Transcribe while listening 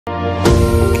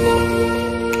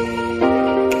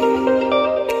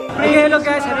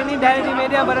hari ini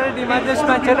DirectDMedia berada di majlis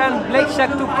pelancaran Black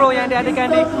Shark 2 Pro yang diadakan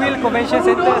di Quill Convention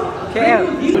Center KL.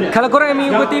 Kalau korang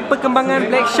mengikuti perkembangan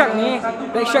Black Shark ni,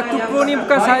 Black Shark 2 Pro ni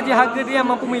bukan sahaja harga dia yang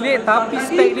mampu milik, tapi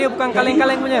spek dia bukan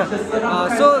kaleng-kaleng punya.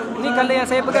 So ni color yang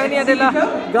saya pegang ni adalah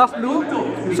Gulf Blue.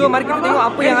 So mari kita tengok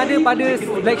apa yang ada pada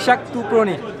Black Shark 2 Pro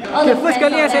ni. Okay, first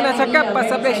kali yang saya nak cakap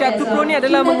pasal Black Shark 2 Pro ni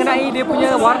adalah mengenai dia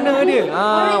punya warna dia.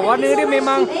 Warna dia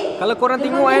memang kalau korang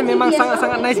tengok memang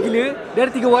sangat-sangat nice gila. Dia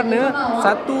ada 3 warna,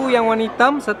 satu yang warna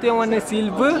hitam, satu yang warna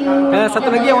silver dan satu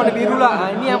lagi yang warna biru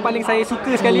lah. Ini yang paling saya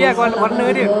suka sekali lah warna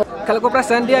dia. Kalau kau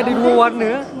perasan dia ada 2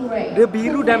 warna, dia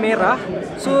biru dan merah.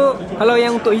 So kalau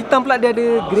yang untuk hitam pula dia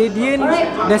ada gradient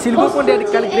dan silver pun dia ada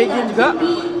color gradient juga.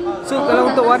 So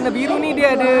kalau untuk warna biru ni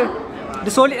dia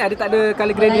solid lah, dia tak ada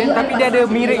color gradient tapi dia ada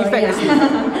mirror effect kat sini.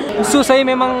 So saya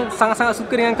memang sangat-sangat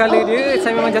suka dengan color dia,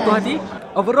 saya memang jatuh hati.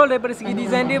 Overall daripada segi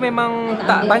design dia memang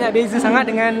tak banyak beza sangat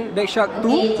dengan Black Shark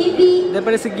 2.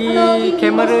 Daripada segi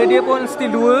kamera dia pun still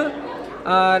 2.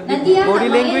 Body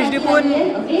language dia pun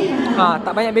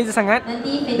tak banyak beza sangat.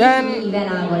 Dan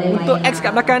untuk X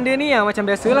kat belakang dia ni macam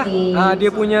biasalah, dia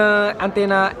punya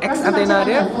antena X antena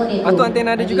dia. Lepas tu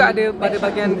antena dia juga ada pada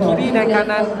bahagian kiri dan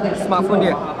kanan smartphone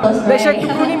dia. Black Shark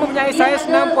 2 Pro ni mempunyai saiz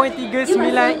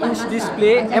 6.39 inch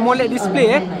display, AMOLED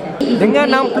display dengan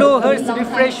 60Hz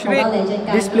refresh rate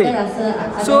display.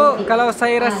 So kalau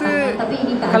saya rasa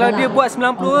kalau dia buat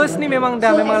 90Hz ni memang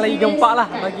lagi gempak lah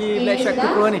bagi Black Shark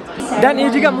 2 Pro ni. Dan ia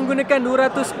juga menggunakan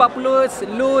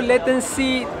 240Hz low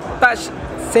latency touch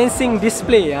sensing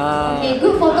display.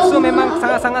 So memang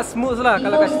sangat-sangat smooth lah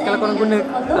kalau korang guna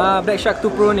Black Shark 2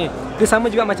 Pro ni. Dia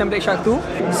sama juga macam Black Shark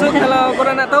 2. So kalau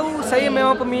korang nak tahu, saya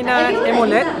memang peminat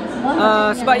AMOLED.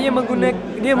 Sebab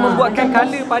dia membuatkan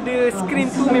color pada skrin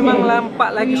tu memang nampak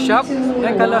lagi sharp.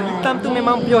 Dan kalau hitam tu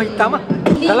memang pure hitam lah.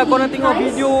 Kalau korang tengok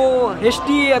video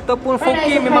HD ataupun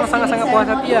 4K memang sangat-sangat puas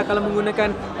hati lah kalau menggunakan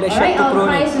Black Shark 2 Pro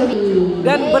ni.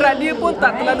 Dan berat dia pun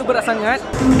tak terlalu berat sangat.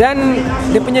 Dan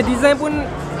dia punya design pun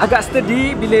agak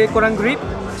sturdy bila korang grip.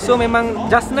 So memang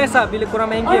just nice lah bila korang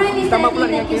main game. Tambah pula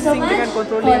dengan casing dengan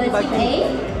controller yang dibagi.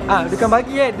 Bukan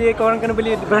bagi dia korang kena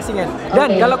beli berasingan.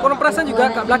 Dan kalau korang perasan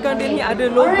juga kat belakang dia ni ada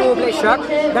logo Black Shark.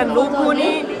 Dan logo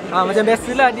ni macam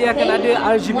biasalah dia akan ada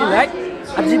RGB light.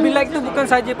 RGB light tu bukan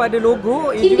saja pada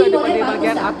logo, ia juga ada pada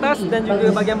bahagian atas dan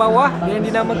juga bahagian bawah yang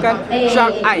dinamakan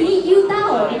Shark Eye.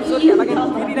 So dekat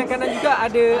bahagian kiri dan kanan juga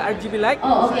ada RGB light.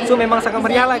 So memang sangat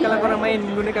meriah lah kalau korang main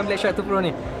menggunakan Black Shark 2 Pro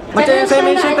ni. Macam yang saya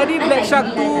mention tadi, Black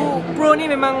Shark 2 Pro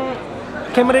ni memang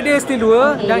kamera dia still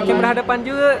 2 dan kamera hadapan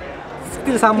juga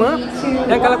still sama.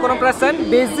 Dan kalau korang perasan,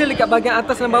 bezel dekat bahagian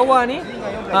atas dan bawah ni,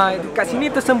 dekat sini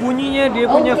tersembunyinya dia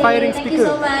punya firing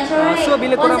speaker. So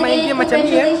bila korang main game macam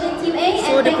ni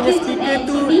so dia punya speaker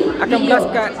tu akan blast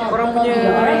kat korang punya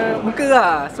muka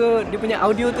lah. So dia punya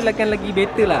audio tu akan lagi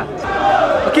better lah.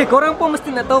 Okay, korang pun mesti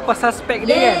nak tahu pasal spek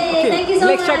dia kan. Okay,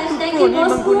 Black Shark 2 Pro ni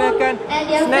menggunakan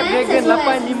Snapdragon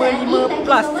 855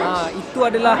 Plus. Itu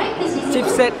adalah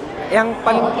chipset yang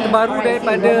paling terbaru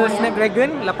daripada Snapdragon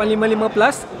 855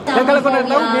 Plus. Dan kalau korang nak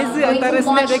tahu beza antara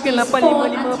Snapdragon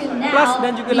 855 Plus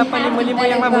dan juga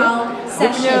 855 yang lama, dia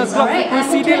punya clock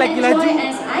frequency dia lagi laju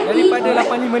daripada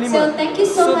 855.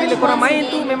 So bila korang main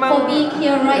tu memang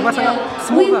sangat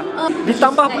smooth lah.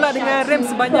 Ditambah pula dengan RAM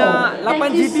sebanyak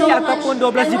 8GB ataupun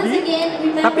 12GB.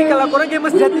 Tapi kalau korang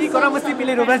gamer sejati, korang mesti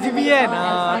pilih 12GB kan.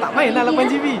 Tak main lah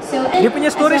 8GB. Dia punya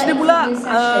storage dia pula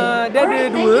dia ada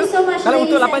 2. Kalau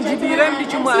untuk 8GB RAM dia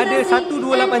cuma ada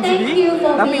 128GB.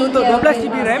 Tapi untuk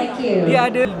 12GB RAM dia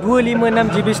ada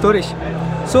 256GB storage.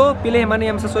 So pilih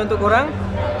mana yang sesuai untuk korang.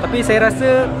 Tapi saya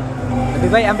rasa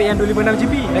lebih baik ambil yang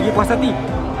 256GB, lagi puas hati.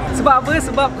 Sebab apa?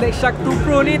 Sebab Black Shark 2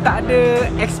 Pro ni tak ada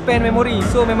expand memory.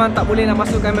 So memang tak boleh nak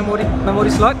masukkan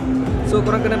memory slot. So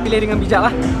korang kena pilih dengan bijak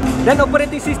lah. Dan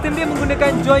operating system dia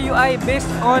menggunakan Joy UI based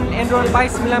on Android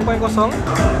Pie 9.0.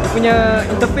 Dia punya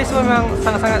interface memang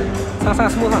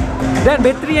sangat-sangat smooth lah. Dan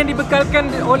bateri yang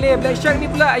dibekalkan oleh Black Shark ni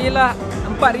pula ialah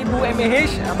 4000 mAh.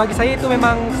 Bagi saya itu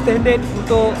memang standard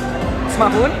untuk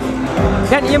smartphone.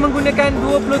 Dan ia menggunakan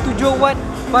 27 watt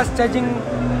fast charging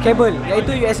cable,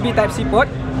 iaitu USB Type-C port.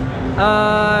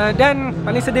 Dan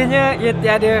paling sedihnya ia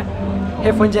tiada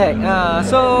headphone jack.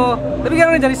 Tapi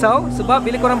korang jangan risau, sebab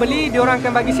bila korang beli, diorang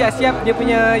akan bagi siap-siap dia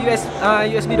punya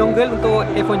USB dongle untuk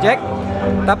headphone jack.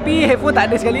 Tapi headphone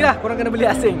tak ada sekali lah, korang kena beli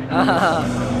asing.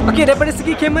 Okay, daripada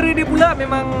segi kamera dia pula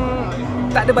memang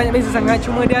tak ada banyak beza sangat.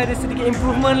 Cuma dia ada sedikit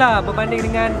improvement lah berbanding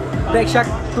dengan Black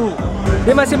Shark 2.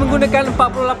 Dia masih menggunakan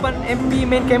 48MP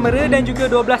main kamera dan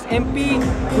juga 12MP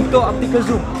untuk optical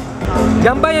zoom.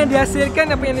 Gambar yang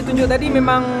dihasilkan, apa yang ditunjuk tadi,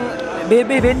 memang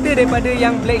lebih better daripada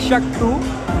yang Black Shark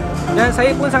 2. Dan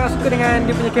saya pun sangat suka dengan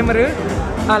dia punya kamera.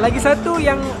 Lagi satu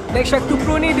yang Black Shark 2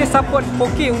 Pro ni dia support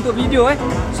 4K untuk video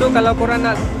So kalau korang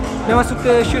nak memang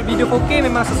suka shoot video 4K,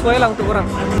 memang sesuai lah untuk korang.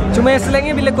 Cuma yang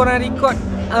selangnya bila korang record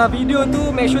video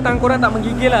tu, make sure tangan korang tak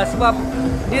menggigil lah, sebab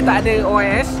dia tak ada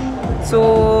OIS.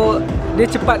 So dia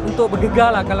cepat untuk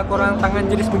bergegar lah kalau korang tangan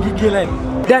jenis menggigil kan.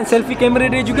 Dan selfie kamera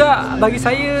dia juga bagi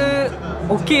saya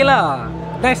okey lah,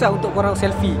 nice lah untuk korang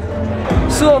selfie.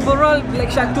 So overall Black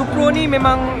Shark 2 Pro ni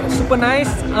memang super nice,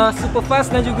 super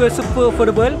fast dan juga super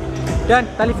affordable. Dan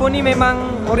telefon ni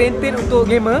memang oriented untuk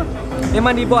gamer,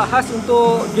 memang dibuat khas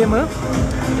untuk gamer.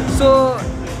 So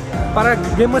para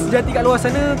gamer sejati kat luar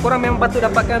sana, korang memang patut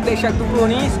dapatkan Black Shark 2 Pro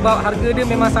ni sebab harga dia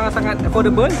memang sangat-sangat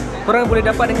affordable. Korang boleh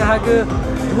dapat dengan harga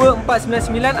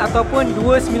 2499 ataupun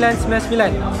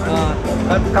 2999.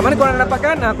 Kat mana korang nak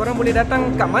dapatkan? Korang boleh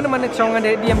datang kat mana-mana cawangan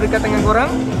DirectD yang berdekatan dengan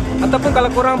korang. Ataupun kalau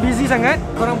korang busy sangat,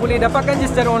 korang boleh dapatkan je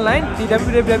secara online di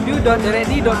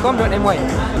www.directd.com.my.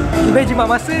 Lebih jimat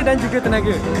masa dan juga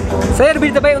tenaga. Saya ada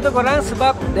berita baik untuk korang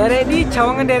sebab DirectD,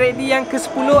 cawangan DirectD yang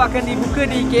ke-10 akan dibuka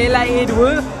di KLIA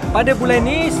 2 pada bulan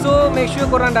ni. So make sure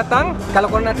korang datang. Kalau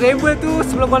korang nak travel tu,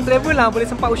 sebelum korang travel lah, boleh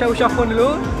sempat usah-usah phone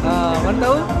dulu. Mana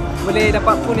tahu boleh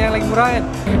dapat phone yang lagi murah kan.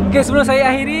 Okay, sebelum saya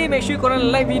akhiri, make sure korang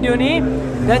like video ni.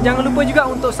 Dan jangan lupa juga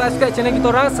untuk subscribe channel kita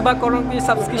orang, sebab korang punya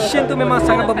subscription tu memang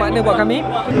sangat bermakna buat kami.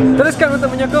 Teruskan untuk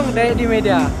menyokong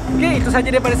DirectDMedia. Okay, itu sahaja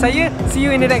daripada saya. See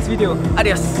you in the next video.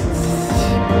 Adios.